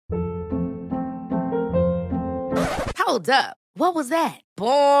Hold up. What was that?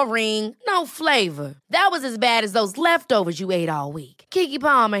 Boring. No flavor. That was as bad as those leftovers you ate all week. Keke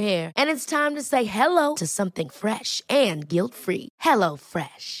Palmer here. And it's time to say hello to something fresh and guilt-free. Hello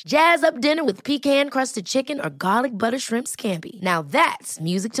Fresh. Jazz up dinner with pecan-crusted chicken or garlic butter shrimp scampi. Now that's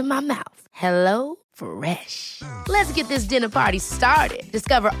music to my mouth. Hello Fresh. Let's get this dinner party started.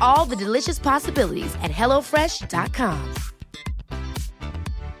 Discover all the delicious possibilities at hellofresh.com.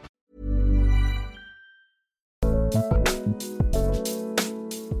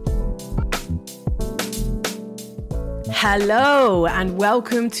 Hello and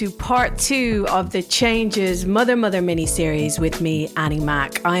welcome to part 2 of the Changes Mother mini-series with me, Annie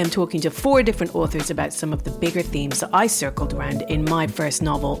Mac. I am talking to 4 different authors about some of the bigger themes that I circled around in my first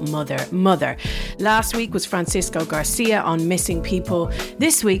novel, Mother. Last week was Francisco Garcia on missing people.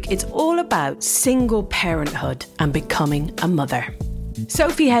 This week it's all about single parenthood and becoming a mother.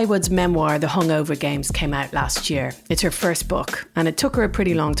 Sophie Haywood's memoir, The Hungover Games, came out last year. It's her first book, and it took her a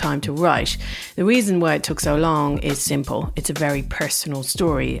pretty long time to write. The reason why it took so long is simple. It's a very personal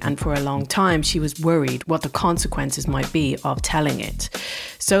story, and for a long time she was worried what the consequences might be of telling it.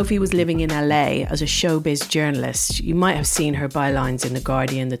 Sophie was living in LA as a showbiz journalist. You might have seen her bylines in The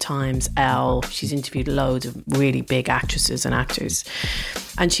Guardian, The Times, Elle. She's interviewed loads of really big actresses and actors.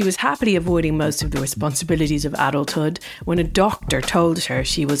 And she was happily avoiding most of the responsibilities of adulthood when a doctor told her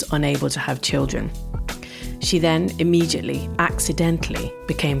she was unable to have children. She then immediately, accidentally,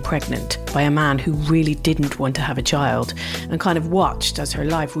 became pregnant by a man who really didn't want to have a child and kind of watched as her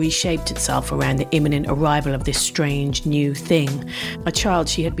life reshaped itself around the imminent arrival of this strange new thing, a child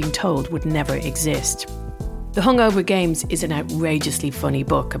she had been told would never exist. The Hungover Games is an outrageously funny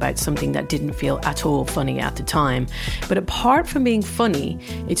book about something that didn't feel at all funny at the time. But apart from being funny,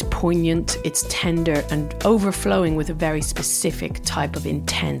 it's poignant, it's tender and overflowing with a very specific type of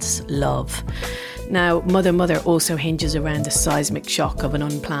intense love. Now, Mother also hinges around the seismic shock of an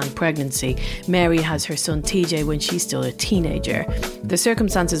unplanned pregnancy. Mary has her son TJ when she's still a teenager. The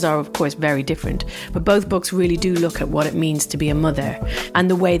circumstances are, of course, very different, but both books really do look at what it means to be a mother and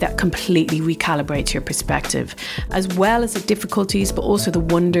the way that completely recalibrates your perspective, as well as the difficulties, but also the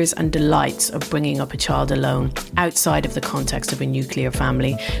wonders and delights of bringing up a child alone, outside of the context of a nuclear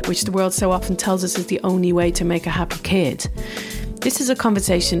family, which the world so often tells us is the only way to make a happy kid. This is a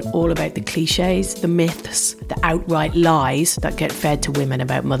conversation all about the cliches, the myths, the outright lies that get fed to women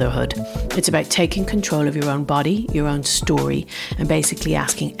about motherhood. It's about taking control of your own body, your own story, and basically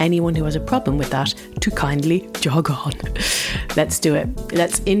asking anyone who has a problem with that to kindly jog on. Let's do it.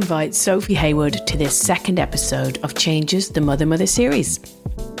 Let's invite Sophie Haywood to this second episode of Changes, the Mother series.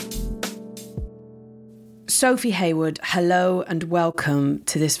 Sophie Haywood, hello and welcome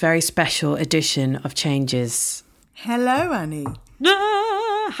to this very special edition of Changes. Hello, Annie.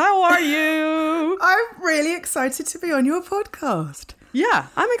 How are you? I'm really excited to be on your podcast. Yeah,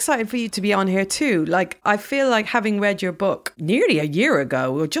 I'm excited for you to be on here too. Like, I feel like having read your book nearly a year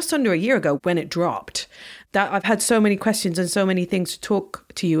ago, or just under a year ago when it dropped, that I've had so many questions and so many things to talk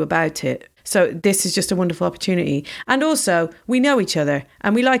to you about it. So this is just a wonderful opportunity. And also, we know each other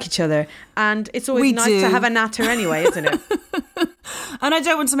and we like each other. And it's always nice to have a natter anyway, isn't it? And I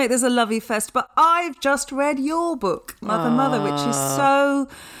don't want to make this a lovey fest, but I've just read your book, Mother, which is so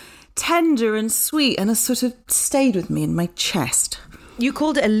tender and sweet and has sort of stayed with me in my chest. You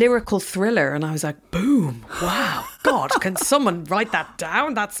called it a lyrical thriller, and I was like, boom, wow, God, can someone write that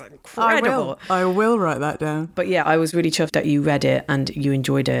down? That's incredible. I will write that down. But yeah, I was really chuffed that you read it and you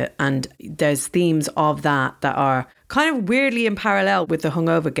enjoyed it. And there's themes of that are kind of weirdly in parallel with the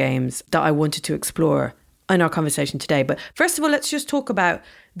Hungover Games that I wanted to explore in our conversation today. But first of all, let's just talk about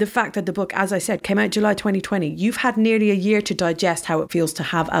the fact that the book, as I said, came out July 2020. You've had nearly a year to digest how it feels to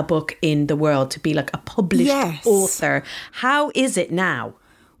have a book in the world, to be like a published author. How is it now?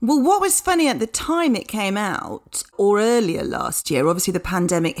 Well, what was funny at the time it came out, or earlier last year, obviously the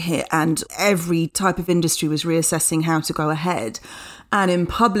pandemic hit and every type of industry was reassessing how to go ahead. And in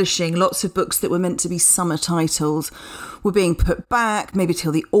publishing, lots of books that were meant to be summer titles were being put back, maybe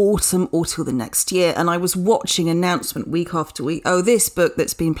till the autumn or till the next year. And I was watching announcement week after week, oh, this book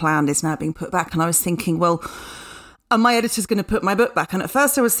that's been planned is now being put back. And I was thinking, well, are my editors going to put my book back? And at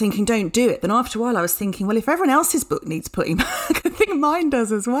first I was thinking, don't do it. Then after a while I was thinking, well, if everyone else's book needs putting back, I think mine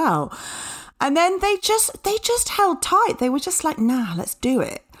does as well. And then they just held tight. They were just like, nah, let's do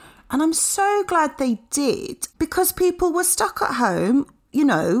it. And I'm so glad they did, because people were stuck at home, you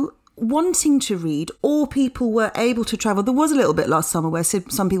know, wanting to read, or people were able to travel. There was a little bit last summer where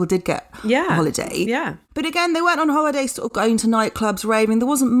some people did get a holiday. Yeah. But again, they weren't on holiday sort of going to nightclubs, raving. There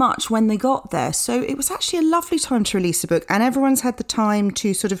wasn't much when they got there. So it was actually a lovely time to release a book. And everyone's had the time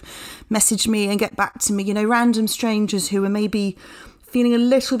to sort of message me and get back to me, you know, random strangers who are maybe feeling a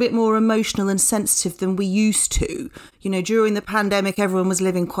little bit more emotional and sensitive than we used to. You know, during the pandemic, everyone was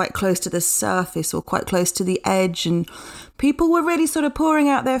living quite close to the surface or quite close to the edge, and people were really sort of pouring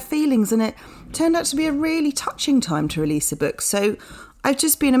out their feelings, and it turned out to be a really touching time to release a book. So I've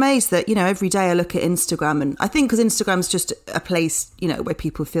just been amazed that, you know, every day I look at Instagram, and I think because Instagram's just a place, you know, where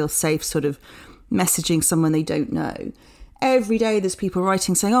people feel safe sort of messaging someone they don't know. Every day there's people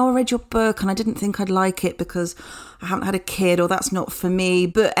writing saying, oh, I read your book and I didn't think I'd like it because I haven't had a kid, or that's not for me,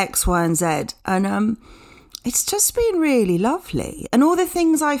 but X, Y and Z. And it's just been really lovely. And all the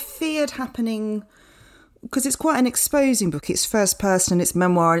things I feared happening, because it's quite an exposing book. It's first person, it's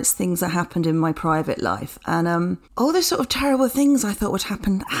memoir, it's things that happened in my private life. And all the sort of terrible things I thought would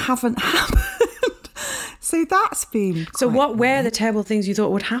happen haven't happened. So that's been So what were the terrible things you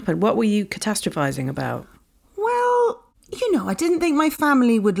thought would happen? What were you catastrophizing about? Well, you know, I didn't think my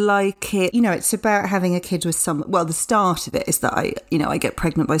family would like it. You know, it's about having a kid with someone. Well, the start of it is that I get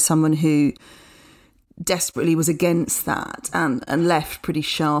pregnant by someone who desperately was against that and left pretty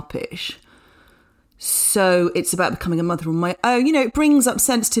sharpish. So it's about becoming a mother on my own. You know, it brings up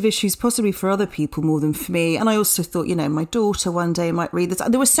sensitive issues possibly for other people more than for me. And I also thought, you know, my daughter one day might read this.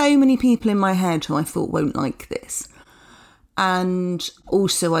 There were so many people in my head who I thought won't like this. And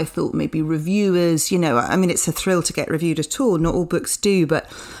also I thought maybe reviewers, you know, I mean, it's a thrill to get reviewed at all. Not all books do. But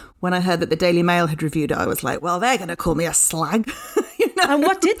when I heard that the Daily Mail had reviewed it, I was like, well, they're going to call me a slag. You know? And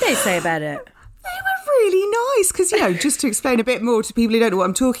what did they say about it? They were really nice because, you know, just to explain a bit more to people who don't know what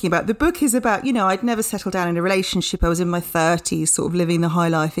I'm talking about, the book is about, you know, I'd never settled down in a relationship. I was in my 30s, sort of living the high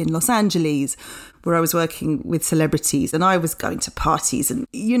life in Los Angeles, where I was working with celebrities and I was going to parties. And,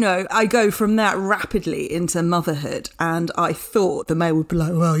 you know, I go from that rapidly into motherhood. And I thought the Mail would be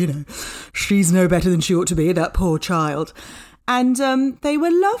like, well, you know, she's no better than she ought to be, that poor child. And they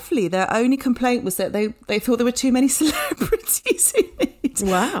were lovely. Their only complaint was that they thought there were too many celebrities in it.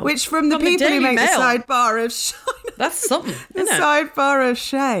 Wow. Which from the people who make the sidebar of shame. That's something, the sidebar of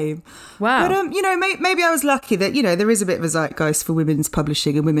shame. Wow. But, you know, maybe I was lucky that, you know, there is a bit of a zeitgeist for women's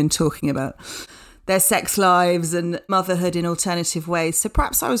publishing and women talking about their sex lives and motherhood in alternative ways. So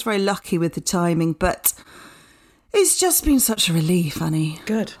perhaps I was very lucky with the timing, but it's just been such a relief, Annie.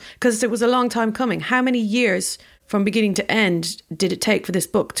 Good. Because it was a long time coming. How many years from beginning to end did it take for this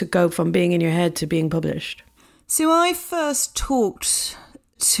book to go from being in your head to being published? So I first talked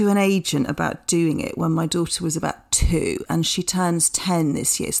to an agent about doing it when my daughter was about 2, and she turns 10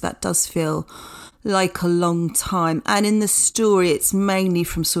 this year. So that does feel like a long time. And in the story, it's mainly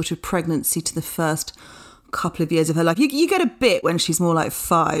from sort of pregnancy to the first couple of years of her life. You get a bit when she's more like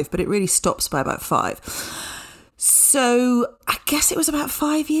 5, but it really stops by about 5. So I guess it was about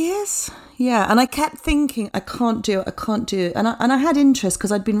 5 years. Yeah. And I kept thinking, I can't do it. And I had interest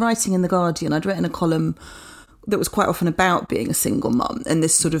because I'd been writing in The Guardian. I'd written a column that was quite often about being a single mum and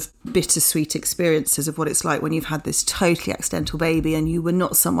this sort of bittersweet experiences of what it's like when you've had this totally accidental baby and you were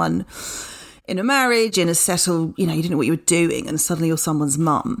not someone in a marriage, in a settled, you know, you didn't know what you were doing and suddenly you're someone's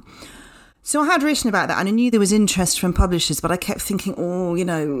mum. So I had written about that and I knew there was interest from publishers, but I kept thinking, oh, you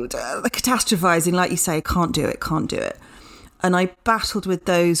know, the catastrophizing, like you say, can't do it. And I battled with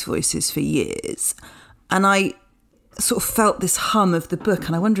those voices for years. And I sort of felt this hum of the book.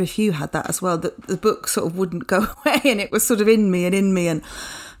 And I wonder if you had that as well, that the book sort of wouldn't go away and it was sort of in me and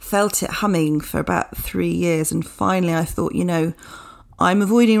felt it humming for about 3 years. And finally I thought, you know, I'm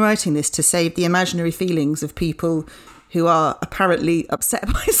avoiding writing this to save the imaginary feelings of people who are apparently upset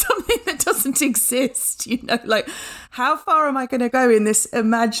by something that doesn't exist. You know, like, how far am I going to go in this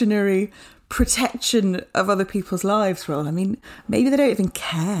imaginary protection of other people's lives role? I mean, maybe they don't even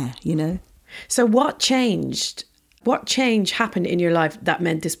care, you know? So what changed? What change happened in your life that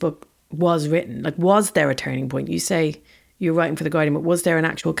meant this book was written? Like, was there a turning point? You say you're writing for The Guardian, but was there an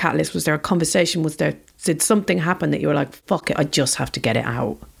actual catalyst? Was there a conversation? Did something happen that you were like, fuck it, I just have to get it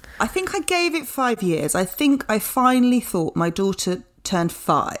out? I think I gave it 5 years. I think I finally thought my daughter turned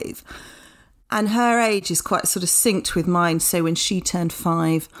 5 and her age is quite sort of synced with mine. So when she turned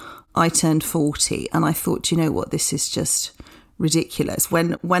 5, I turned 40 and I thought, you know what, this is just ridiculous.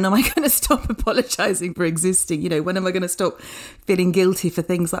 When am I going to stop apologising for existing? You know, when am I going to stop feeling guilty for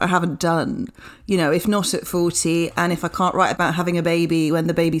things that I haven't done? You know, if not at 40 and if I can't write about having a baby when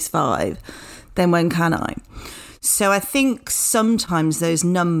the baby's 5, then when can I? So I think sometimes those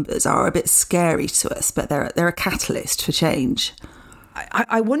numbers are a bit scary to us, but they're a catalyst for change.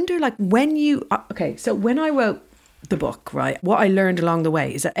 I wonder, like, when you... Okay, so when I wrote the book, right, what I learned along the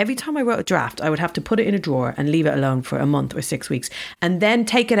way is that every time I wrote a draft, I would have to put it in a drawer and leave it alone for a month or 6 weeks and then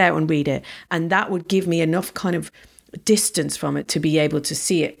take it out and read it. And that would give me enough kind of distance from it to be able to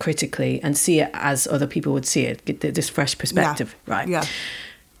see it critically and see it as other people would see it, get this fresh perspective, right? Yeah.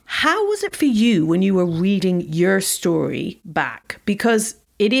 How was it for you when you were reading your story back? Because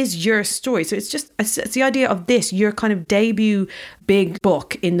it is your story. So it's the idea of this, your kind of debut big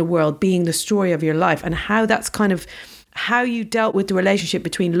book in the world being the story of your life, and how that's kind of how you dealt with the relationship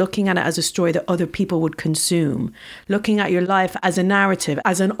between looking at it as a story that other people would consume, looking at your life as a narrative,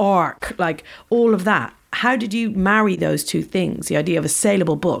 as an arc, like all of that. How did you marry those two things, the idea of a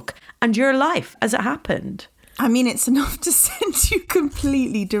saleable book and your life as it happened? I mean, it's enough to send you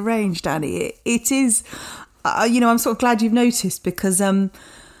completely deranged, Annie. It is, I'm sort of glad you've noticed, because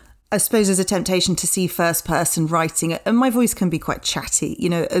I suppose there's a temptation to see first person writing it. And my voice can be quite chatty,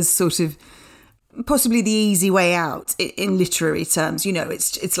 as sort of possibly the easy way out in literary terms.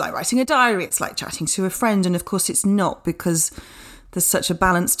 It's like writing a diary. It's like chatting to a friend. And of course it's not, because there's such a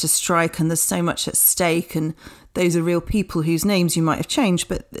balance to strike and there's so much at stake. And those are real people whose names you might have changed,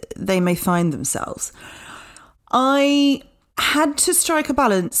 but they may find themselves. I had to strike a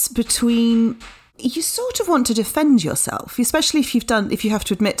balance between, you sort of want to defend yourself, especially if you have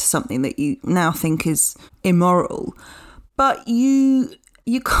to admit to something that you now think is immoral, but you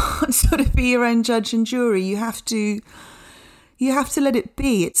can't sort of be your own judge and jury. You have to let it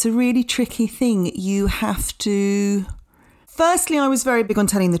be. It's a really tricky thing. Firstly, I was very big on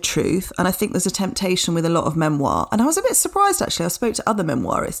telling the truth, and I think there's a temptation with a lot of memoir. And I was a bit surprised, actually. I spoke to other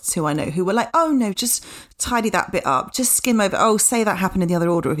memoirists who I know who were like, oh, no, just tidy that bit up. Just skim over. Oh, say that happened in the other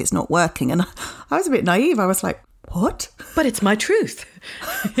order if it's not working. And I was a bit naive. I was like, what? But it's my truth.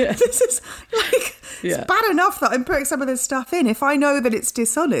 Yeah. This is like, it's bad enough that I'm putting some of this stuff in. If I know that it's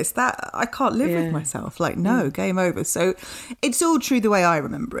dishonest, that I can't live with myself. Like, no, game over. So it's all true the way I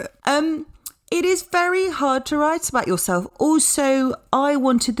remember it. It is very hard to write about yourself. Also, I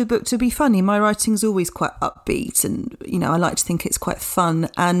wanted the book to be funny. My writing's always quite upbeat and, I like to think it's quite fun.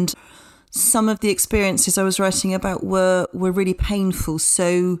 And some of the experiences I was writing about were really painful.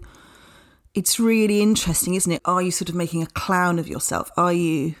 So it's really interesting, isn't it? Are you sort of making a clown of yourself? Are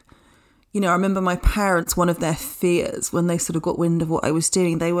you... I remember my parents, one of their fears when they sort of got wind of what I was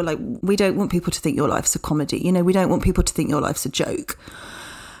doing, they were like, we don't want people to think your life's a comedy. We don't want people to think your life's a joke.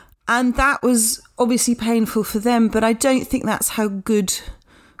 And that was obviously painful for them, but I don't think that's how good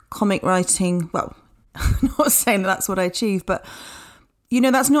comic writing, well, I'm not saying that's what I achieved, but,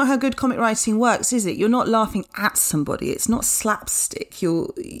 that's not how good comic writing works, is it? You're not laughing at somebody. It's not slapstick.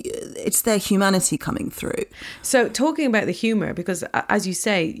 It's their humanity coming through. So talking about the humour, because as you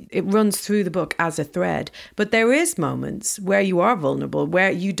say, it runs through the book as a thread, but there is moments where you are vulnerable,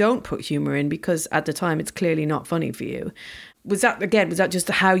 where you don't put humour in because at the time it's clearly not funny for you. Was that just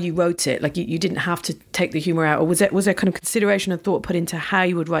how you wrote it? Like you didn't have to take the humour out, or was there kind of consideration and thought put into how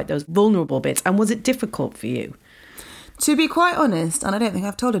you would write those vulnerable bits? And was it difficult for you? To be quite honest, and I don't think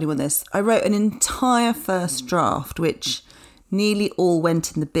I've told anyone this, I wrote an entire first draft, which nearly all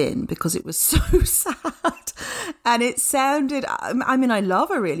went in the bin because it was so sad. And it sounded, I mean, I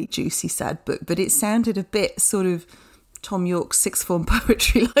love a really juicy, sad book, but it sounded a bit sort of Tom York's sixth form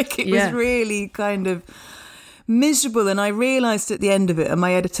poetry, like it was really kind of miserable. And I realised at the end of it, and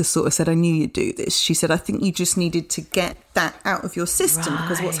my editor sort of said, I knew you'd do this. She said, I think you just needed to get that out of your system,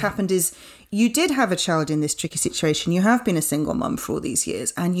 because what's happened is you did have a child in this tricky situation. You have been a single mum for all these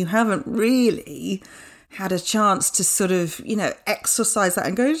years, and you haven't really had a chance to sort of, exercise that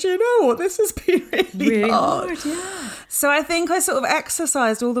and go, do you know what, this has been really hard. Yeah. So I think I sort of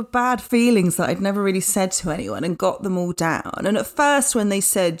exercised all the bad feelings that I'd never really said to anyone and got them all down. And at first when they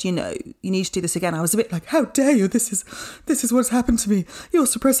said, you need to do this again, I was a bit like, how dare you? This is what's happened to me. You're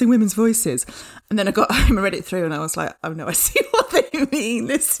suppressing women's voices. And then I got home and read it through and I was like, oh no, I see what they mean.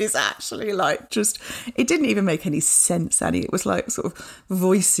 This is actually like it didn't even make any sense, Annie. It was like sort of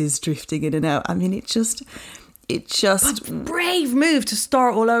voices drifting in and out. I mean, it just... But brave move to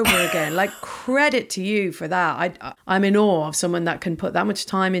start all over again. Like, credit to you for that. I'm in awe of someone that can put that much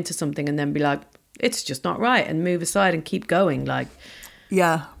time into something and then be like, it's just not right, and move aside and keep going. Like,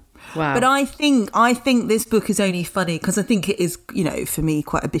 yeah. Wow. But I think this book is only funny because I think it is, for me,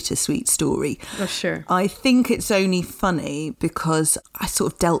 quite a bittersweet story. Oh, sure. I think it's only funny because I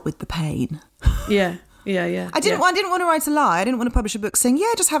sort of dealt with the pain. Yeah. Yeah. I didn't want to write a lie. I didn't want to publish a book saying,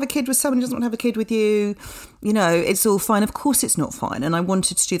 just have a kid with someone who doesn't want to have a kid with you. It's all fine. Of course it's not fine. And I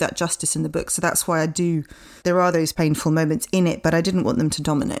wanted to do that justice in the book. So that's why there are those painful moments in it, but I didn't want them to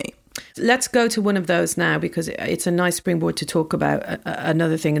dominate. Let's go to one of those now, because it's a nice springboard to talk about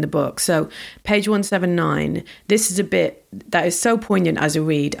another thing in the book. So page 179, this is a bit that is so poignant as a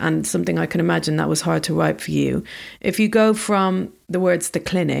read, and something I can imagine that was hard to write for you. If you go from the words "the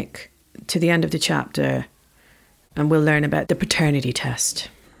clinic" to the end of the chapter, and we'll learn about the paternity test.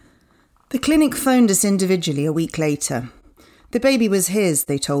 The clinic phoned us individually a week later. The baby was his,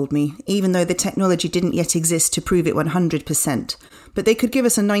 they told me, even though the technology didn't yet exist to prove it 100%. But they could give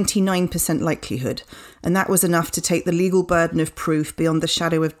us a 99% likelihood, and that was enough to take the legal burden of proof beyond the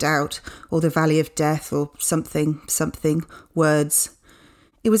shadow of doubt, or the valley of death, or something, words.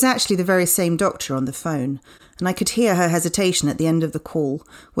 It was actually the very same doctor on the phone, and I could hear her hesitation at the end of the call,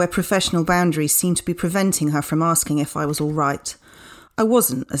 where professional boundaries seemed to be preventing her from asking if I was all right. I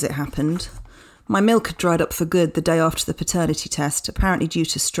wasn't, as it happened. My milk had dried up for good the day after the paternity test, apparently due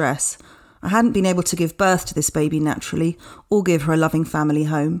to stress. I hadn't been able to give birth to this baby naturally, or give her a loving family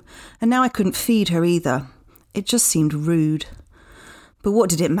home, and now I couldn't feed her either. It just seemed rude. But what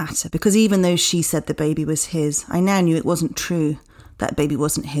did it matter? Because even though she said the baby was his, I now knew it wasn't true. That baby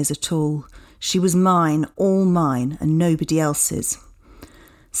wasn't his at all. She was mine, all mine, and nobody else's.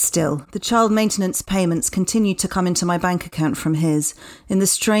 Still, the child maintenance payments continued to come into my bank account from his, in the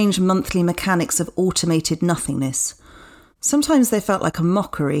strange monthly mechanics of automated nothingness. Sometimes they felt like a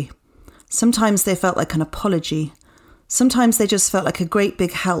mockery. Sometimes they felt like an apology. Sometimes they just felt like a great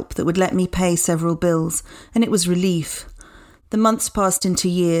big help that would let me pay several bills, and it was relief. The months passed into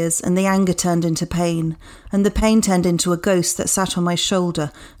years, and the anger turned into pain, and the pain turned into a ghost that sat on my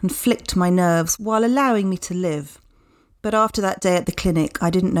shoulder and flicked my nerves while allowing me to live. But after that day at the clinic,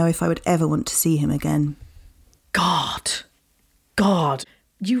 I didn't know if I would ever want to see him again. God.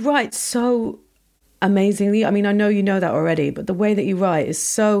 You write so amazingly. I mean, I know you know that already, but the way that you write is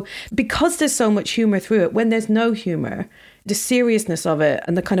so... Because there's so much humour through it, when there's no humour, the seriousness of it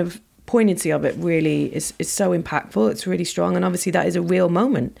and the kind of poignancy of it really is so impactful. It's really strong. And obviously that is a real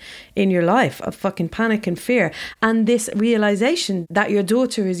moment in your life of fucking panic and fear. And this realisation that your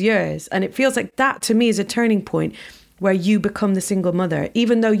daughter is yours. And it feels like that to me is a turning point where you become the single mother,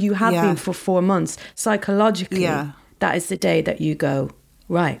 even though you have been for 4 months. Psychologically, that is the day that you go,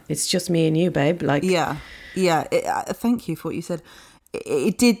 right, it's just me and you, babe. Like, thank you for what you said.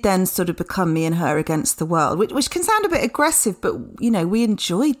 It did then sort of become me and her against the world, which can sound a bit aggressive, but, you know, we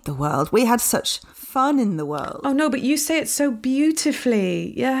enjoyed the world. We had such fun in the world. Oh, no, but you say it so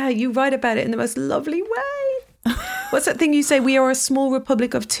beautifully. Yeah, you write about it in the most lovely way. What's that thing you say? We are a small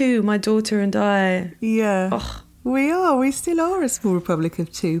republic of two, my daughter and I. Yeah. Oh. We still are a small republic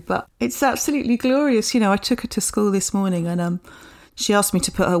of two, but it's absolutely glorious. You know, I took her to school this morning and she asked me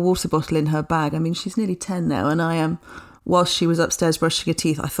to put her water bottle in her bag. I mean, she's nearly 10 now, and whilst she was upstairs brushing her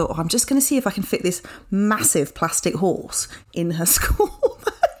teeth, I thought, I'm just going to see if I can fit this massive plastic horse in her school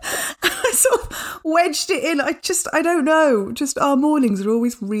bag. I sort of wedged it in. I don't know. Just our mornings are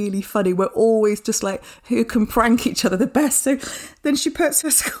always really funny. We're always just like, who can prank each other the best? So then she puts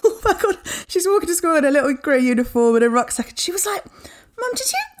her school bag on. She's walking to school in a little grey uniform and a rucksack. And she was like, Mum,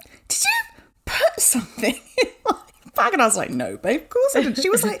 did you put something in my bag? And I was like, no, babe, of course I didn't. She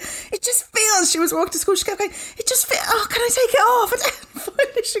was like, it just feels. She was walking to school. She kept going, it just feels. Oh, can I take it off? And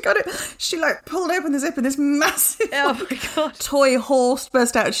finally she got it. She like pulled open the zip and this massive toy horse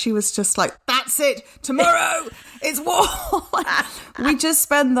burst out. And she was just like, that's it. Tomorrow it's war. We just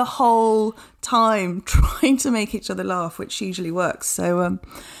spend the whole time trying to make each other laugh, which usually works. So,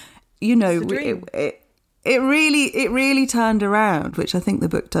 you know, it really turned around, which I think the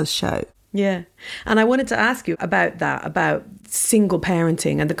book does show. Yeah. And I wanted to ask you about that, about single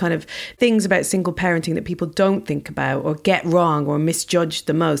parenting and the kind of things about single parenting that people don't think about or get wrong or misjudge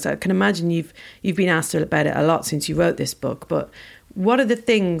the most. I can imagine you've been asked about it a lot since you wrote this book, but what are the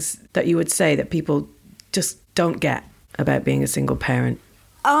things that you would say that people just don't get about being a single parent?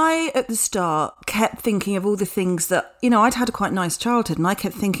 I, at the start, kept thinking of all the things that, you know, I'd had a quite nice childhood, and I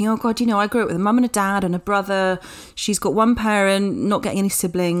kept thinking, oh God, you know, I grew up with a mum and a dad and a brother. She's got one parent, not getting any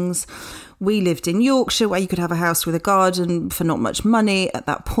siblings. We lived in Yorkshire, where you could have a house with a garden for not much money at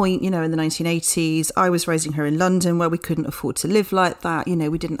that point, you know, in the 1980s. I was raising her in London, where we couldn't afford to live like that. You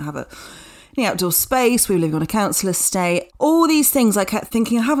know, we didn't have any outdoor space. We were living on a council estate. All these things I kept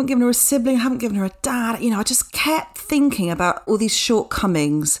thinking, I haven't given her a sibling, I haven't given her a dad. You know, I just kept thinking about all these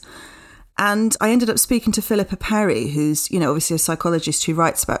shortcomings. And I ended up speaking to Philippa Perry, who's, you know, obviously a psychologist who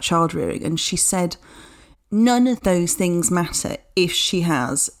writes about child rearing. And she said, none of those things matter if she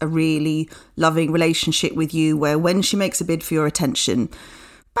has a really loving relationship with you, where when she makes a bid for your attention,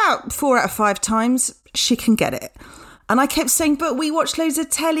 about 4 out of 5 times, she can get it. And I kept saying, but we watch loads of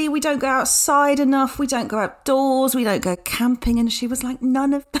telly, we don't go outside enough, we don't go outdoors, we don't go camping. And she was like,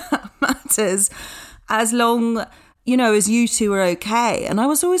 none of that matters as long, you know, as you two are okay. And I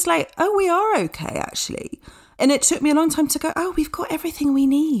was always like, oh, we are okay, actually. And it took me a long time to go, oh, we've got everything we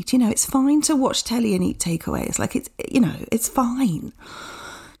need. You know, it's fine to watch telly and eat takeaways. Like, it's, you know, it's fine.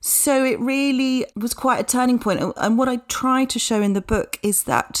 So it really was quite a turning point. And what I try to show in the book is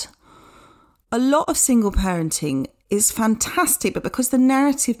that a lot of single parenting is fantastic, but because the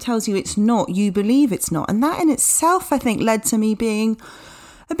narrative tells you it's not, you believe it's not. And that in itself, I think, led to me being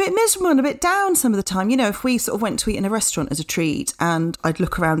a bit miserable and a bit down some of the time. You know, if we sort of went to eat in a restaurant as a treat and I'd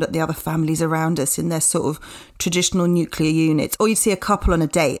look around at the other families around us in their sort of traditional nuclear units, or you'd see a couple on a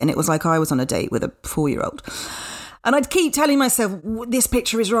date and it was like I was on a date with a 4-year-old. And I'd keep telling myself, this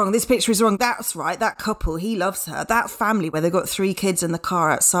picture is wrong, this picture is wrong. That's right, that couple, he loves her. That family where they've got 3 kids in the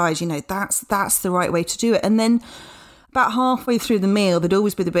car outside, you know, that's the right way to do it. And then about halfway through the meal, there'd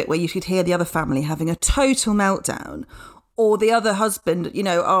always be the bit where you could hear the other family having a total meltdown, or the other husband, you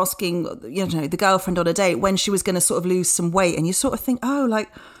know, asking, you know, the girlfriend on a date when she was going to sort of lose some weight. And you sort of think, oh,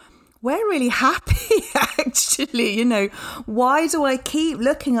 like, we're really happy, actually, you know. Why do I keep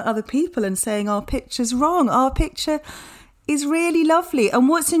looking at other people and saying our picture's wrong? Our picture is really lovely. And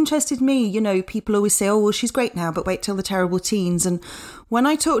what's interested me, you know, people always say, oh, well, she's great now, but wait till the terrible teens. And when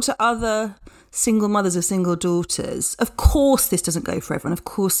I talk to other single mothers of single daughters, of course this doesn't go for everyone. Of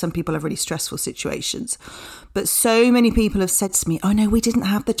course some people have really stressful situations. But so many people have said to me, oh no, we didn't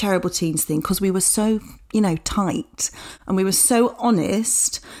have the terrible teens thing because we were so, you know, tight and we were so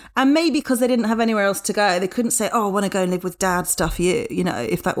honest. And maybe because they didn't have anywhere else to go, they couldn't say, oh, I want to go and live with dad, stuff you know,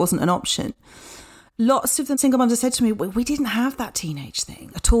 if that wasn't an option. Lots of the single moms have said to me, well, we didn't have that teenage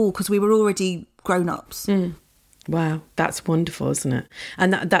thing at all because we were already grown-ups. Wow, that's wonderful, isn't it?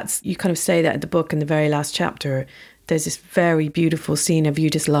 And that's, you kind of say that in the book in the very last chapter. There's this very beautiful scene of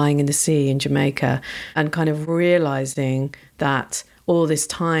you just lying in the sea in Jamaica and kind of realising that all this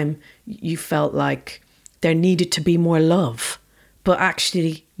time you felt like there needed to be more love. But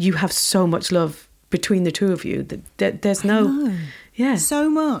actually you have so much love between the two of you that there's no... Yeah. So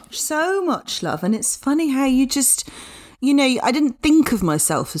much love. And it's funny how you just, you know, I didn't think of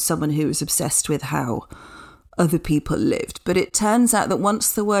myself as someone who was obsessed with how other people lived. But it turns out that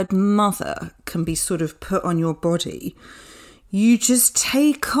once the word mother can be sort of put on your body, you just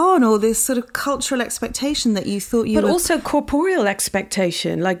take on all this sort of cultural expectation that you thought you But were... also corporeal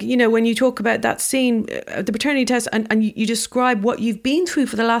expectation. Like, you know, when you talk about that scene, the paternity test, and you describe what you've been through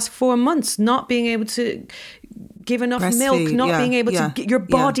for the last 4 months, not being able to give enough milk, not being able to... Your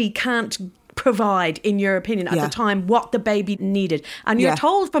body can't provide, in your opinion, at the time, what the baby needed. And you're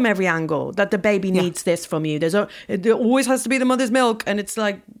told from every angle that the baby needs this from you. There always has to be the mother's milk. And it's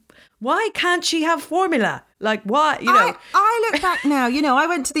like, why can't she have formula? Like, why? You know, I look back now, you know, I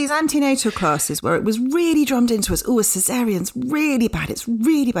went to these antenatal classes where it was really drummed into us, oh, a cesarean's really bad, it's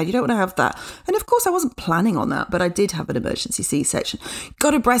really bad, you don't want to have that. And of course I wasn't planning on that, but I did have an emergency C-section.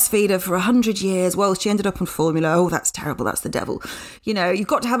 Got to breastfeed her for 100 years. Well, she ended up on formula. Oh, that's terrible, that's the devil. You know, you've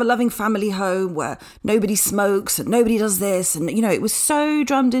got to have a loving family home where nobody smokes and nobody does this. And, you know, it was so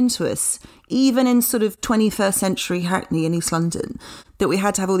drummed into us, even in sort of 21st century Hackney in East London, that we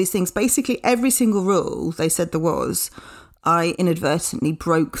had to have all these things. Basically, every single rule they said there was, I inadvertently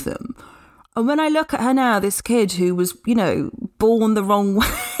broke them. And when I look at her now, this kid who was, you know, born the wrong way,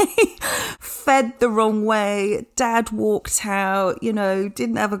 fed the wrong way, dad walked out, you know,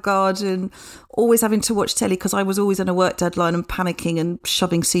 didn't have a garden, always having to watch telly because I was always on a work deadline and panicking and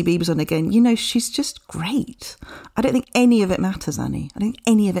shoving CBeebies on again. You know, she's just great. I don't think any of it matters, Annie. I don't think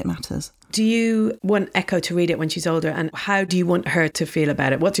any of it matters. Do you want Echo to read it when she's older? And how do you want her to feel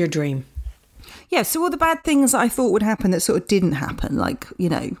about it? What's your dream? Yeah, so all the bad things I thought would happen that sort of didn't happen, like, you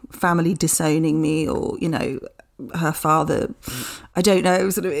know, family disowning me, or, you know, her father, I don't know,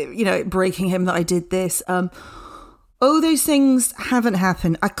 sort of, you know, breaking him that I did this. All those things haven't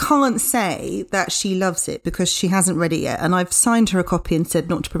happened. I can't say that she loves it because she hasn't read it yet. And I've signed her a copy and said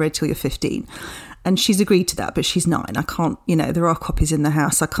not to be read till you're 15. And she's agreed to that, but she's 9. I can't, you know, there are copies in the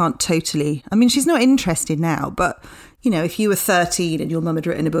house. I can't totally, I mean, she's not interested now, but, you know, if you were 13 and your mum had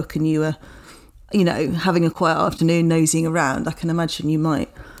written a book and you were, you know, having a quiet afternoon nosing around, I can imagine you might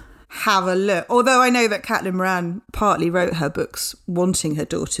have a look. Although I know that Caitlin Moran partly wrote her books wanting her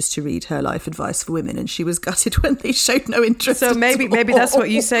daughters to read her life advice for women, and she was gutted when they showed no interest. So maybe that's what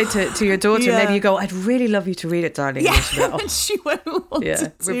you say to your daughter. Yeah. Maybe you go, I'd really love you to read it, darling. Yeah, and she won't want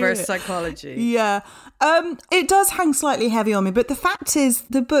to do reverse psychology. Yeah. It does hang slightly heavy on me, but the fact is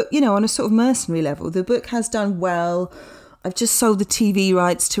the book, you know, on a sort of mercenary level, the book has done well. I've just sold the TV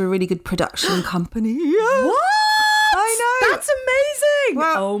rights to a really good production company. Yeah. What? I That's amazing.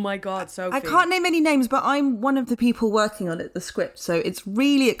 Well, oh my God, Sophie. I can't name any names, but I'm one of the people working on it, the script. So it's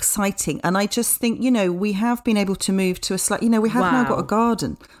really exciting. And I just think, we have been able to move to a slight, we have now got a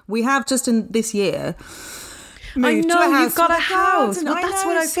garden. We have just in this year moved to a house. You've got a house. Well, that's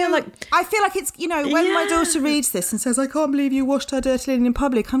what I feel like. I feel like it's, when my daughter reads this and says, I can't believe you washed her dirty linen in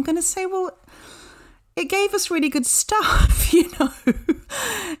public, I'm going to say, well, it gave us really good stuff,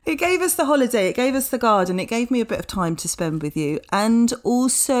 It gave us the holiday, it gave us the garden, it gave me a bit of time to spend with you. And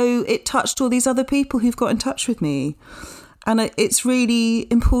also it touched all these other people who've got in touch with me. And it's really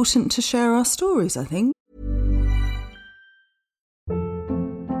important to share our stories, I think.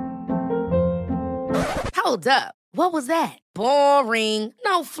 Hold up. What was that? Boring.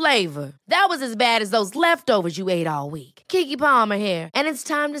 No flavor. That was as bad as those leftovers you ate all week. Keke Palmer here, and it's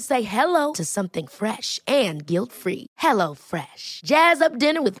time to say hello to something fresh and guilt-free. Hello Fresh. Jazz up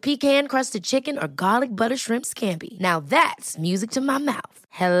dinner with pecan-crusted chicken or garlic butter shrimp scampi. Now that's music to my mouth.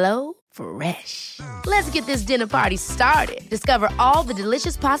 Hello Fresh. Let's get this dinner party started. Discover all the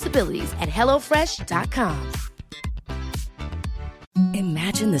delicious possibilities at hellofresh.com.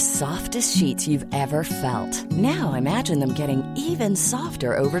 Imagine the softest sheets you've ever felt. Now imagine them getting even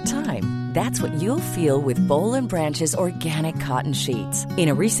softer over time. That's what you'll feel with Boll & Branch's organic cotton sheets. In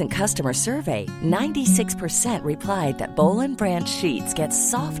a recent customer survey, 96% replied that Boll & Branch sheets get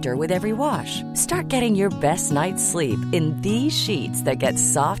softer with every wash. Start getting your best night's sleep in these sheets that get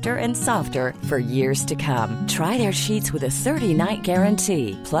softer and softer for years to come. Try their sheets with a 30-night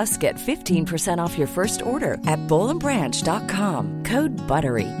guarantee. Plus, get 15% off your first order at bollandbranch.com. Code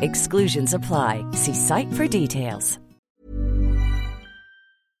BUTTERY. Exclusions apply. See site for details.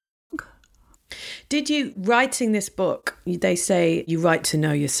 Did you, writing this book, they say you write to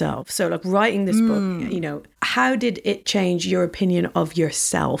know yourself. So like writing this book, how did it change your opinion of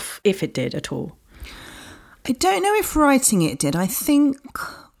yourself, if it did at all? I don't know if writing it did. I think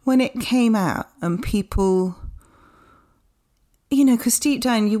when it came out and people, because deep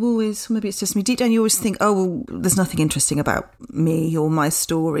down you always, maybe it's just me, deep down you always think, oh, well, there's nothing interesting about me or my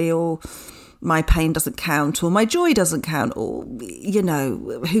story, or my pain doesn't count, or my joy doesn't count, or,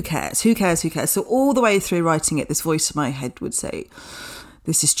 who cares? So all the way through writing it, this voice in my head would say,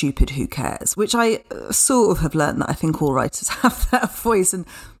 this is stupid, who cares? Which I sort of have learned that I think all writers have that voice, and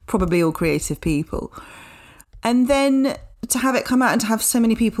probably all creative people. And then to have it come out and to have so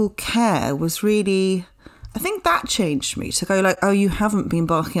many people care was really, I think that changed me, to go like, oh, you haven't been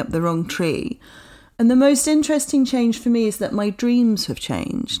barking up the wrong tree. And the most interesting change for me is that my dreams have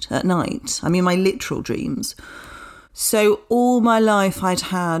changed at night. I mean, my literal dreams. So all my life I'd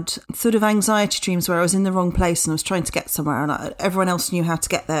had sort of anxiety dreams where I was in the wrong place and I was trying to get somewhere, and everyone else knew how to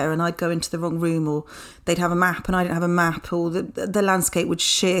get there, and I'd go into the wrong room, or they'd have a map and I didn't have a map, or the landscape would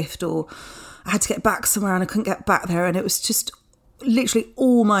shift, or I had to get back somewhere and I couldn't get back there. And it was just literally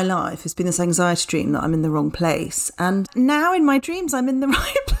all my life has been this anxiety dream that I'm in the wrong place. And now in my dreams, I'm in the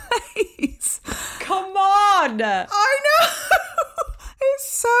right place. Come on! I know!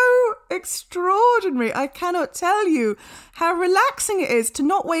 It's so extraordinary. I cannot tell you how relaxing it is to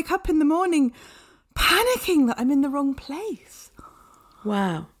not wake up in the morning panicking that I'm in the wrong place.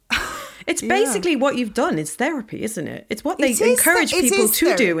 Wow. It's basically what you've done. It's therapy, isn't it? It's what they encourage people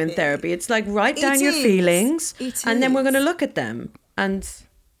to do in therapy. It's like, write down your feelings and then we're going to look at them. And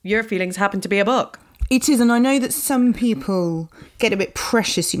your feelings happen to be a book. It is. And I know that some people get a bit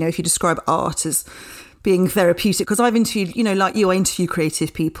precious, if you describe art as being therapeutic, because I've interviewed, like you, I interview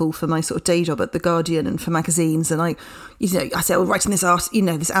creative people for my sort of day job at The Guardian and for magazines. And I say, oh, writing this art,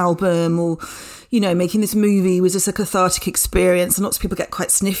 this album, or, making this movie was just a cathartic experience. And lots of people get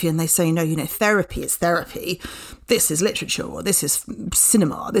quite sniffy and they say, no, therapy is therapy. This is literature, or this is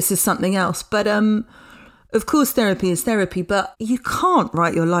cinema. This is something else. But, of course, therapy is therapy, but you can't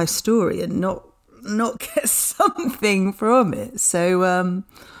write your life story and not get something from it. So,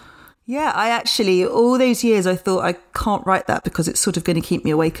 yeah, I actually, all those years I thought I can't write that because it's sort of going to keep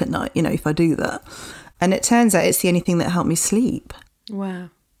me awake at night, if I do that. And it turns out it's the only thing that helped me sleep. Wow.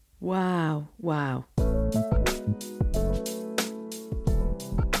 Wow. Wow.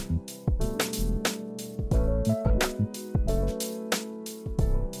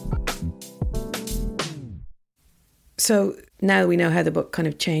 So now we know how the book kind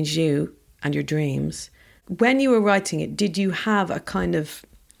of changed you and your dreams. When you were writing it, did you have a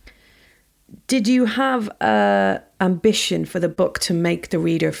ambition for the book to make the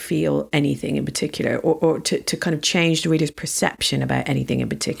reader feel anything in particular, or to kind of change the reader's perception about anything in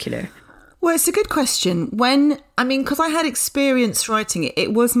particular? Well, it's a good question. Because I had experience writing it.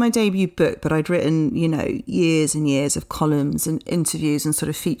 It was my debut book, but I'd written, years and years of columns and interviews and sort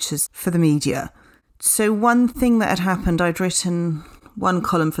of features for the media So one thing that had happened, I'd written one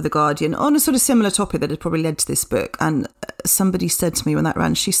column for The Guardian on a sort of similar topic that had probably led to this book. And somebody said to me when that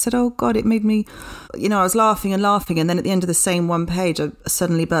ran, she said, oh God, it made me, I was laughing and laughing. And then at the end of the same one page, I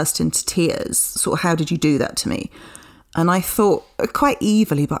suddenly burst into tears. Sort of, how did you do that to me? And I thought, quite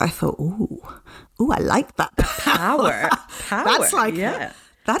evilly, but I thought, ooh, I like that. Power.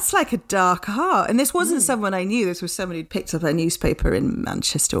 That's like a dark heart. And this wasn't someone I knew. This was somebody who'd picked up a newspaper in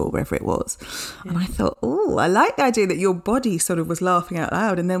Manchester or wherever it was. Yeah. And I thought, oh, I like the idea that your body sort of was laughing out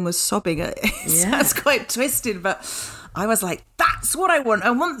loud and then was sobbing. It sounds quite twisted, but I was like, that's what I want.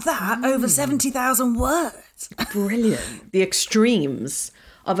 I want that over 70,000 words. Brilliant. The extremes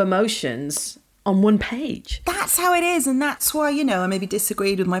of emotions on one page. That's how it is. And that's why, I maybe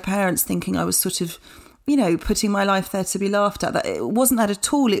disagreed with my parents, thinking I was sort of, putting my life there to be laughed at. That it wasn't that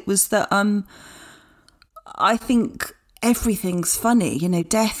at all. It was that I think everything's funny.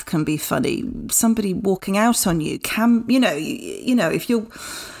 Death can be funny. Somebody walking out on you can, if your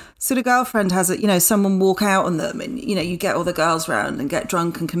sort of girlfriend has someone walk out on them and, you get all the girls round and get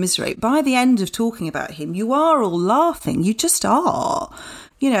drunk and commiserate. By the end of talking about him, you are all laughing. You just are.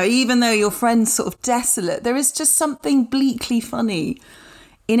 Even though your friend's sort of desolate, there is just something bleakly funny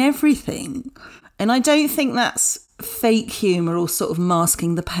in everything. And I don't think that's fake humour or sort of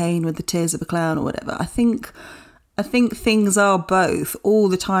masking the pain with the tears of a clown or whatever. I think things are both. All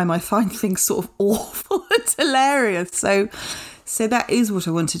the time I find things sort of awful and hilarious. So that is what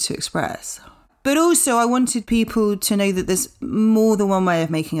I wanted to express. But also I wanted people to know that there's more than one way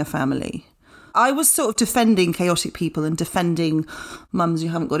of making a family. I was sort of defending chaotic people and defending mums who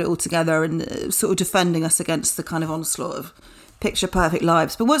haven't got it all together and sort of defending us against the kind of onslaught of picture perfect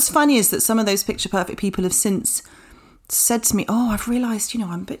lives. But what's funny is that some of those picture perfect people have since said to me, oh, I've realised,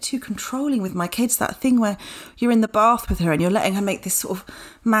 I'm a bit too controlling with my kids. That thing where you're in the bath with her and you're letting her make this sort of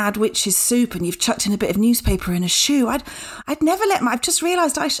mad witch's soup and you've chucked in a bit of newspaper in a shoe. I'd never let I've just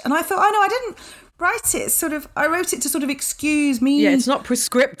realised and I thought, oh no, I didn't write it. I wrote it to sort of excuse me. Yeah, it's not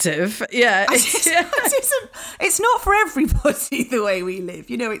prescriptive. Yeah. It's not for everybody the way we live.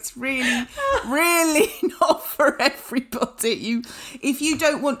 It's really, really not for everybody. If you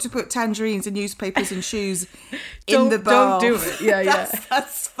don't want to put tangerines and newspapers and shoes in the bath, don't do it. Yeah,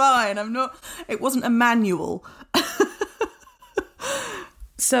 that's fine. It wasn't a manual.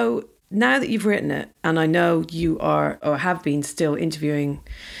 So now that you've written it, and I know you are or have been still interviewing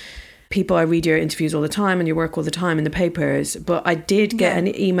people, I read your interviews all the time and your work all the time in the papers, but I did get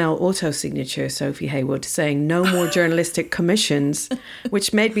an email auto-signature, Sophie Haywood, saying no more journalistic commissions,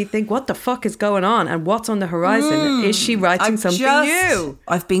 which made me think, what the fuck is going on and what's on the horizon? Is she writing something new?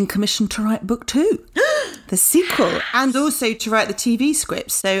 I've been commissioned to write book 2, the sequel, and also to write the TV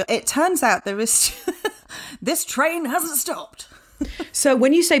script. So it turns out there is... this train hasn't stopped. So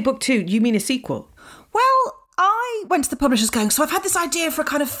when you say book 2, you mean a sequel? Well, I went to the publishers going, so I've had this idea for a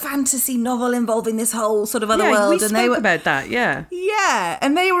kind of fantasy novel involving this whole sort of other world. We spoke about that, yeah. Yeah,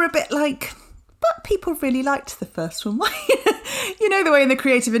 and they were a bit like, but people really liked the first one. The way in the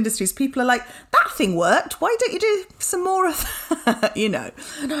creative industries, people are like, that thing worked. Why don't you do some more of that?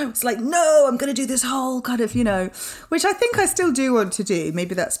 And I was like, no, I'm going to do this whole kind of, which I think I still do want to do.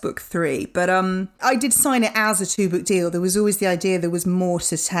 Maybe that's book 3. But I did sign it as a 2-book deal. There was always the idea there was more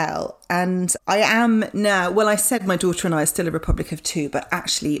to tell. And I am now, well, I said my daughter and I are still a Republic of 2, but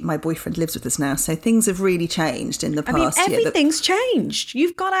actually my boyfriend lives with us now. So things have really changed in the past year. Everything's changed.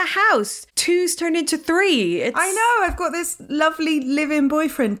 You've got a house. 2's turned into 3. I know. I've got this lovely live-in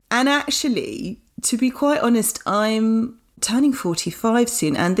boyfriend. And actually, to be quite honest, I'm turning 45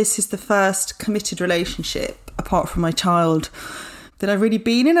 soon. And this is the first committed relationship, apart from my child, that I've really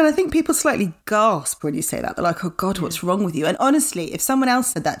been in. And I think people slightly gasp when you say that. They're like, oh God, what's wrong with you? And honestly, if someone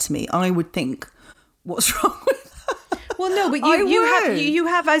else said that to me, I would think, what's wrong with that? Well, no, but you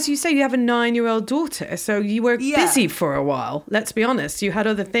have, as you say, you have a 9-year-old daughter. So you were busy for a while. Let's be honest. You had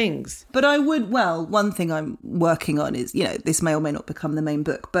other things. But one thing I'm working on is, this may or may not become the main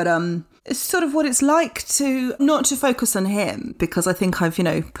book, but it's sort of what it's like to not to focus on him, because I think I've,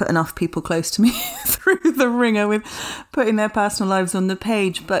 put enough people close to me through the ringer with putting their personal lives on the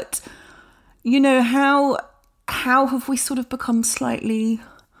page. But, how have we sort of become slightly...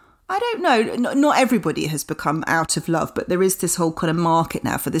 I don't know, not everybody has become out of love, but there is this whole kind of market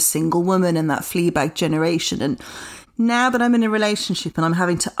now for the single woman and that Fleabag generation. And now that I'm in a relationship and I'm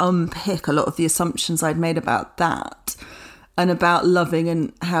having to unpick a lot of the assumptions I'd made about that and about loving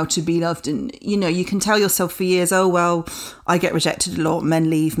and how to be loved. And, you can tell yourself for years, oh, well, I get rejected a lot, men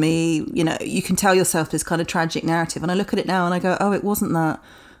leave me. You can tell yourself this kind of tragic narrative. And I look at it now and I go, oh, it wasn't that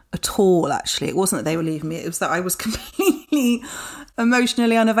at all, actually. It wasn't that they were leaving me. It was that I was completely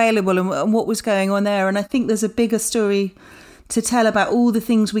emotionally unavailable and what was going on there. And I think there's a bigger story to tell about all the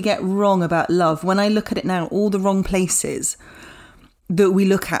things we get wrong about love. When I look at it now, all the wrong places that we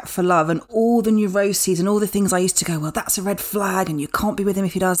look at for love and all the neuroses and all the things I used to go, well, that's a red flag and you can't be with him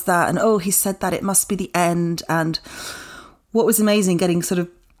if he does that. And, oh, he said that, it must be the end. And what was amazing, getting sort of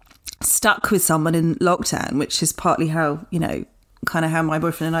stuck with someone in lockdown, which is partly how, you know, kind of how my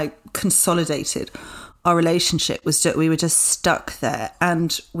boyfriend and I consolidated our relationship, was that we were just stuck there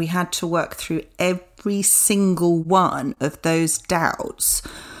and we had to work through every single one of those doubts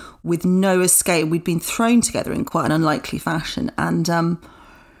with no escape. We'd been thrown together in quite an unlikely fashion. And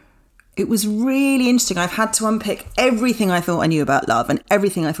it was really interesting. I've had to unpick everything I thought I knew about love and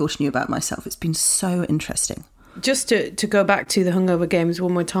everything I thought I knew about myself. It's been so interesting. Just to go back to the Hungover Games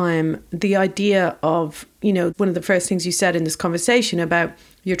one more time, the idea of, you know, one of the first things you said in this conversation about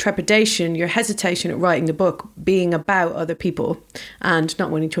your trepidation, your hesitation at writing the book being about other people and not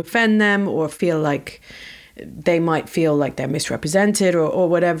wanting to offend them or feel like they might feel like they're misrepresented or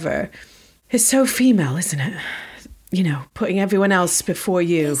whatever. It's so female, isn't it? You know, putting everyone else before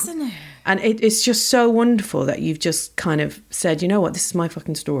you. Isn't it? And it's just so wonderful that you've just kind of said, you know what, this is my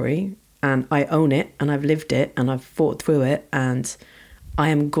fucking story and I own it and I've lived it and I've fought through it and I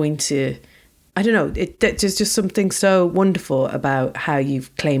am going to, I don't know, there's just something so wonderful about how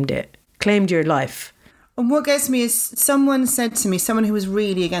you've claimed your life. And what gets me is someone said to me, someone who was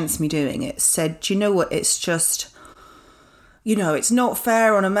really against me doing it, said, do you know what, it's just, you know, it's not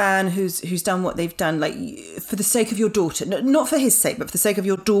fair on a man who's done what they've done, like, for the sake of your daughter, not for his sake, but for the sake of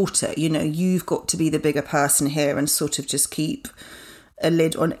your daughter, you know, you've got to be the bigger person here and sort of just keep a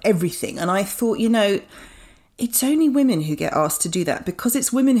lid on everything. And I thought, you know, it's only women who get asked to do that because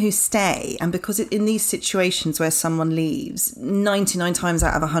it's women who stay, and because in these situations where someone leaves, 99 times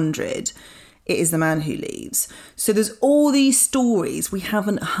out of 100, it is the man who leaves. So there's all these stories we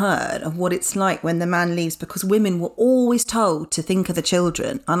haven't heard of what it's like when the man leaves, because women were always told to think of the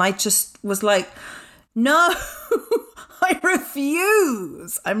children. And I just was like, no, I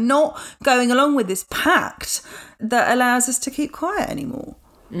refuse. I'm not going along with this pact that allows us to keep quiet anymore.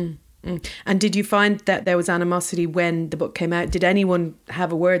 And did you find that there was animosity when the book came out? Did anyone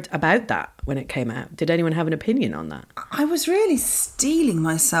have a word about that when it came out? Did anyone have an opinion on that? I was really steeling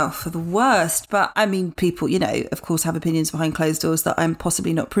myself for the worst. But I mean, people, you know, of course, have opinions behind closed doors that I'm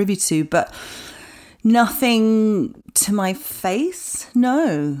possibly not privy to, but nothing to my face,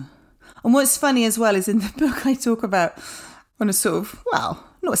 no. And what's funny as well is in the book I talk about, on a sort of, well,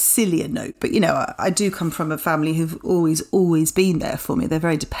 not a sillier note, but, you know, I do come from a family who've always been there for me. They're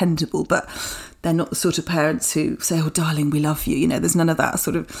very dependable, but they're not the sort of parents who say, oh, darling, we love you. You know, there's none of that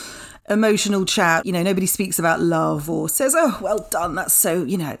sort of emotional chat. You know, nobody speaks about love or says, oh, well done. That's so,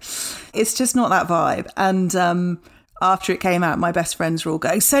 you know, it's just not that vibe. And after it came out, my best friends were all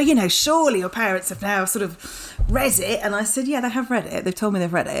going, so, you know, surely your parents have now sort of read it. And I said, yeah, they have read it. They've told me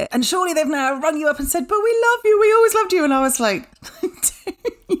they've read it. And surely they've now rung you up and said, but we love you. We always loved you. And I was like,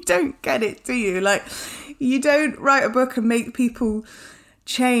 you don't get it, do you? Like, you don't write a book and make people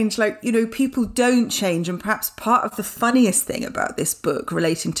change. Like, you know, people don't change. And perhaps part of the funniest thing about this book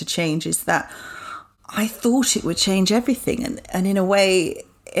relating to change is that I thought it would change everything. And in a way,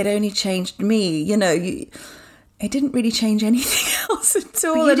 it only changed me. You know, it didn't really change anything else at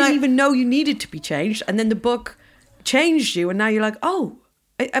all. But you didn't even know you needed to be changed. And then the book changed you. And now you're like, oh,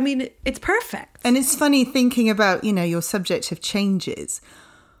 I mean, it's perfect. And it's funny thinking about, you know, your subjective changes.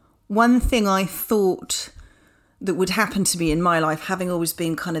 One thing I thought that would happen to me in my life, having always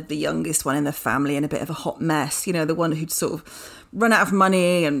been kind of the youngest one in the family and a bit of a hot mess, you know, the one who'd sort of run out of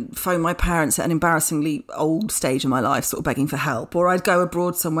money and phone my parents at an embarrassingly old stage of my life, sort of begging for help. Or I'd go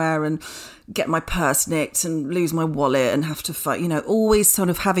abroad somewhere and get my purse nicked and lose my wallet and have to fight, you know, always sort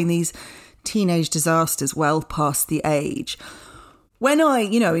of having these teenage disasters well past the age. When I,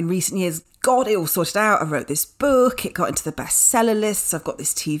 you know, in recent years got it all sorted out, I wrote this book, it got into the bestseller lists, I've got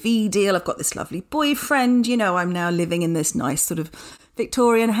this TV deal, I've got this lovely boyfriend, you know, I'm now living in this nice sort of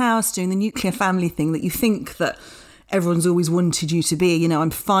Victorian house doing the nuclear family thing that you think that everyone's always wanted you to be. You know,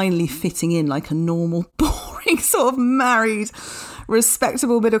 I'm finally fitting in like a normal, boring sort of married,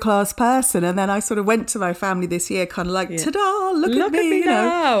 respectable middle-class person. And then I sort of went to my family this year kind of like, ta-da, look at me, you now.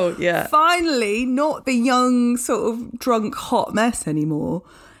 know. Yeah. Finally, not the young sort of drunk hot mess anymore.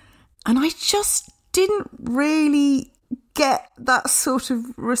 And I just didn't really get that sort of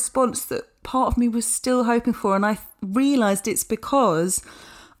response that part of me was still hoping for. And I realised it's because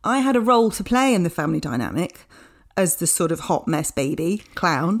I had a role to play in the family dynamic as the sort of hot mess baby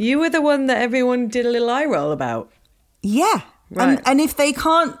clown. You were the one that everyone did a little eye roll about. Yeah. Right. And if they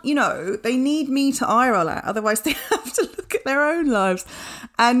can't, you know, they need me to eye roll out. Otherwise, they have to look at their own lives.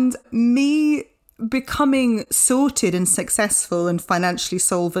 And me becoming sorted and successful and financially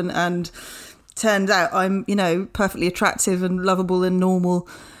solvent, and turned out I'm, you know, perfectly attractive and lovable and normal.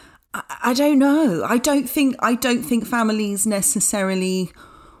 I don't know. I don't think families necessarily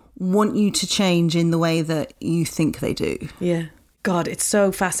want you to change in the way that you think they do. Yeah. God, it's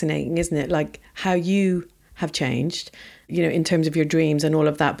so fascinating, isn't it? Like how you have changed, you know, in terms of your dreams and all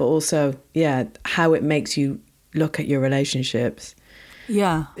of that, but also, yeah, how it makes you look at your relationships.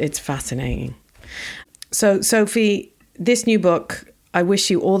 Yeah. It's fascinating. So, Sophie, this new book, I wish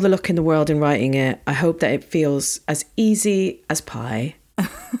you all the luck in the world in writing it. I hope that it feels as easy as pie.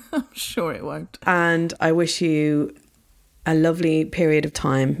 I'm sure it won't. And I wish you a lovely period of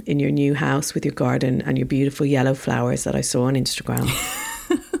time in your new house with your garden and your beautiful yellow flowers that I saw on Instagram.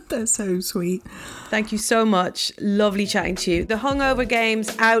 They're so sweet. Thank you so much. Lovely chatting to you. The Hungover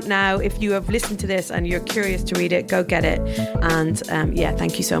Games out now. If you have listened to this and you're curious to read it, go get it. And yeah,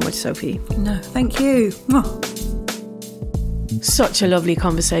 thank you so much, Sophie. No, thank you. Oh. Such a lovely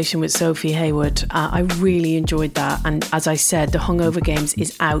conversation with Sophie Haywood. I really enjoyed that. And as I said, The Hungover Games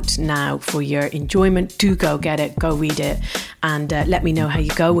is out now for your enjoyment. Do go get it, go read it, and let me know how you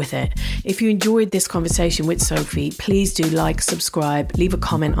go with it. If you enjoyed this conversation with Sophie, please do like, subscribe, leave a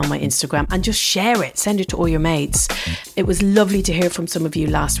comment on my Instagram, and just share it. Send it to all your mates. It was lovely to hear from some of you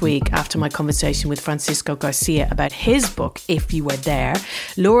last week after my conversation with Francisco Garcia about his book, If You Were There.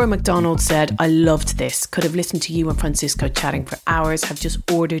 Laura McDonald said, I loved this. Could have listened to you and Francisco chatting for hours, have just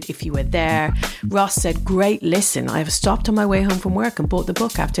ordered If You Were There. Ross said, great listen. I have stopped on my way home from work and bought the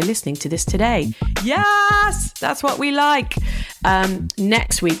book after listening to this today. Yes, that's what we like.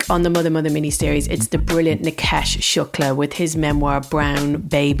 Next week on the Mother mini-series, it's the brilliant Nikesh Shukla with his memoir Brown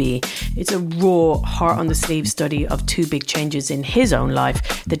Baby. It's a raw, heart on the sleeve study of two big changes in his own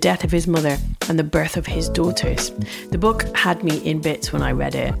life, the death of his mother and the birth of his daughters. The book had me in bits when I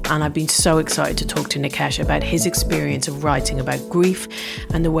read it, and I've been so excited to talk to Nikesh about his experience of writing about grief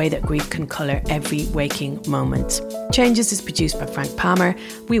and the way that grief can colour every waking moment. Changes is produced by Frank Palmer.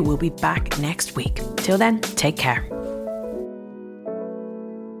 We will be back next week. Till then, take care.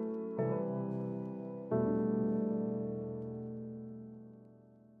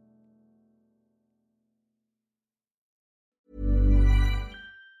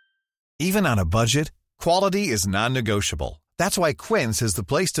 Even on a budget, quality is non-negotiable. That's why Quince is the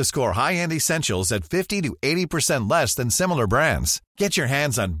place to score high-end essentials at 50 to 80% less than similar brands. Get your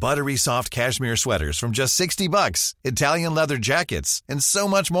hands on buttery soft cashmere sweaters from just $60, Italian leather jackets, and so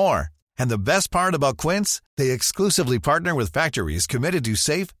much more. And the best part about Quince, they exclusively partner with factories committed to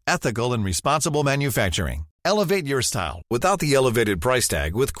safe, ethical, and responsible manufacturing. Elevate your style without the elevated price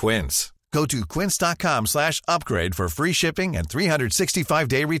tag with Quince. Go to quince.com/upgrade for free shipping and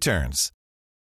 365-day returns.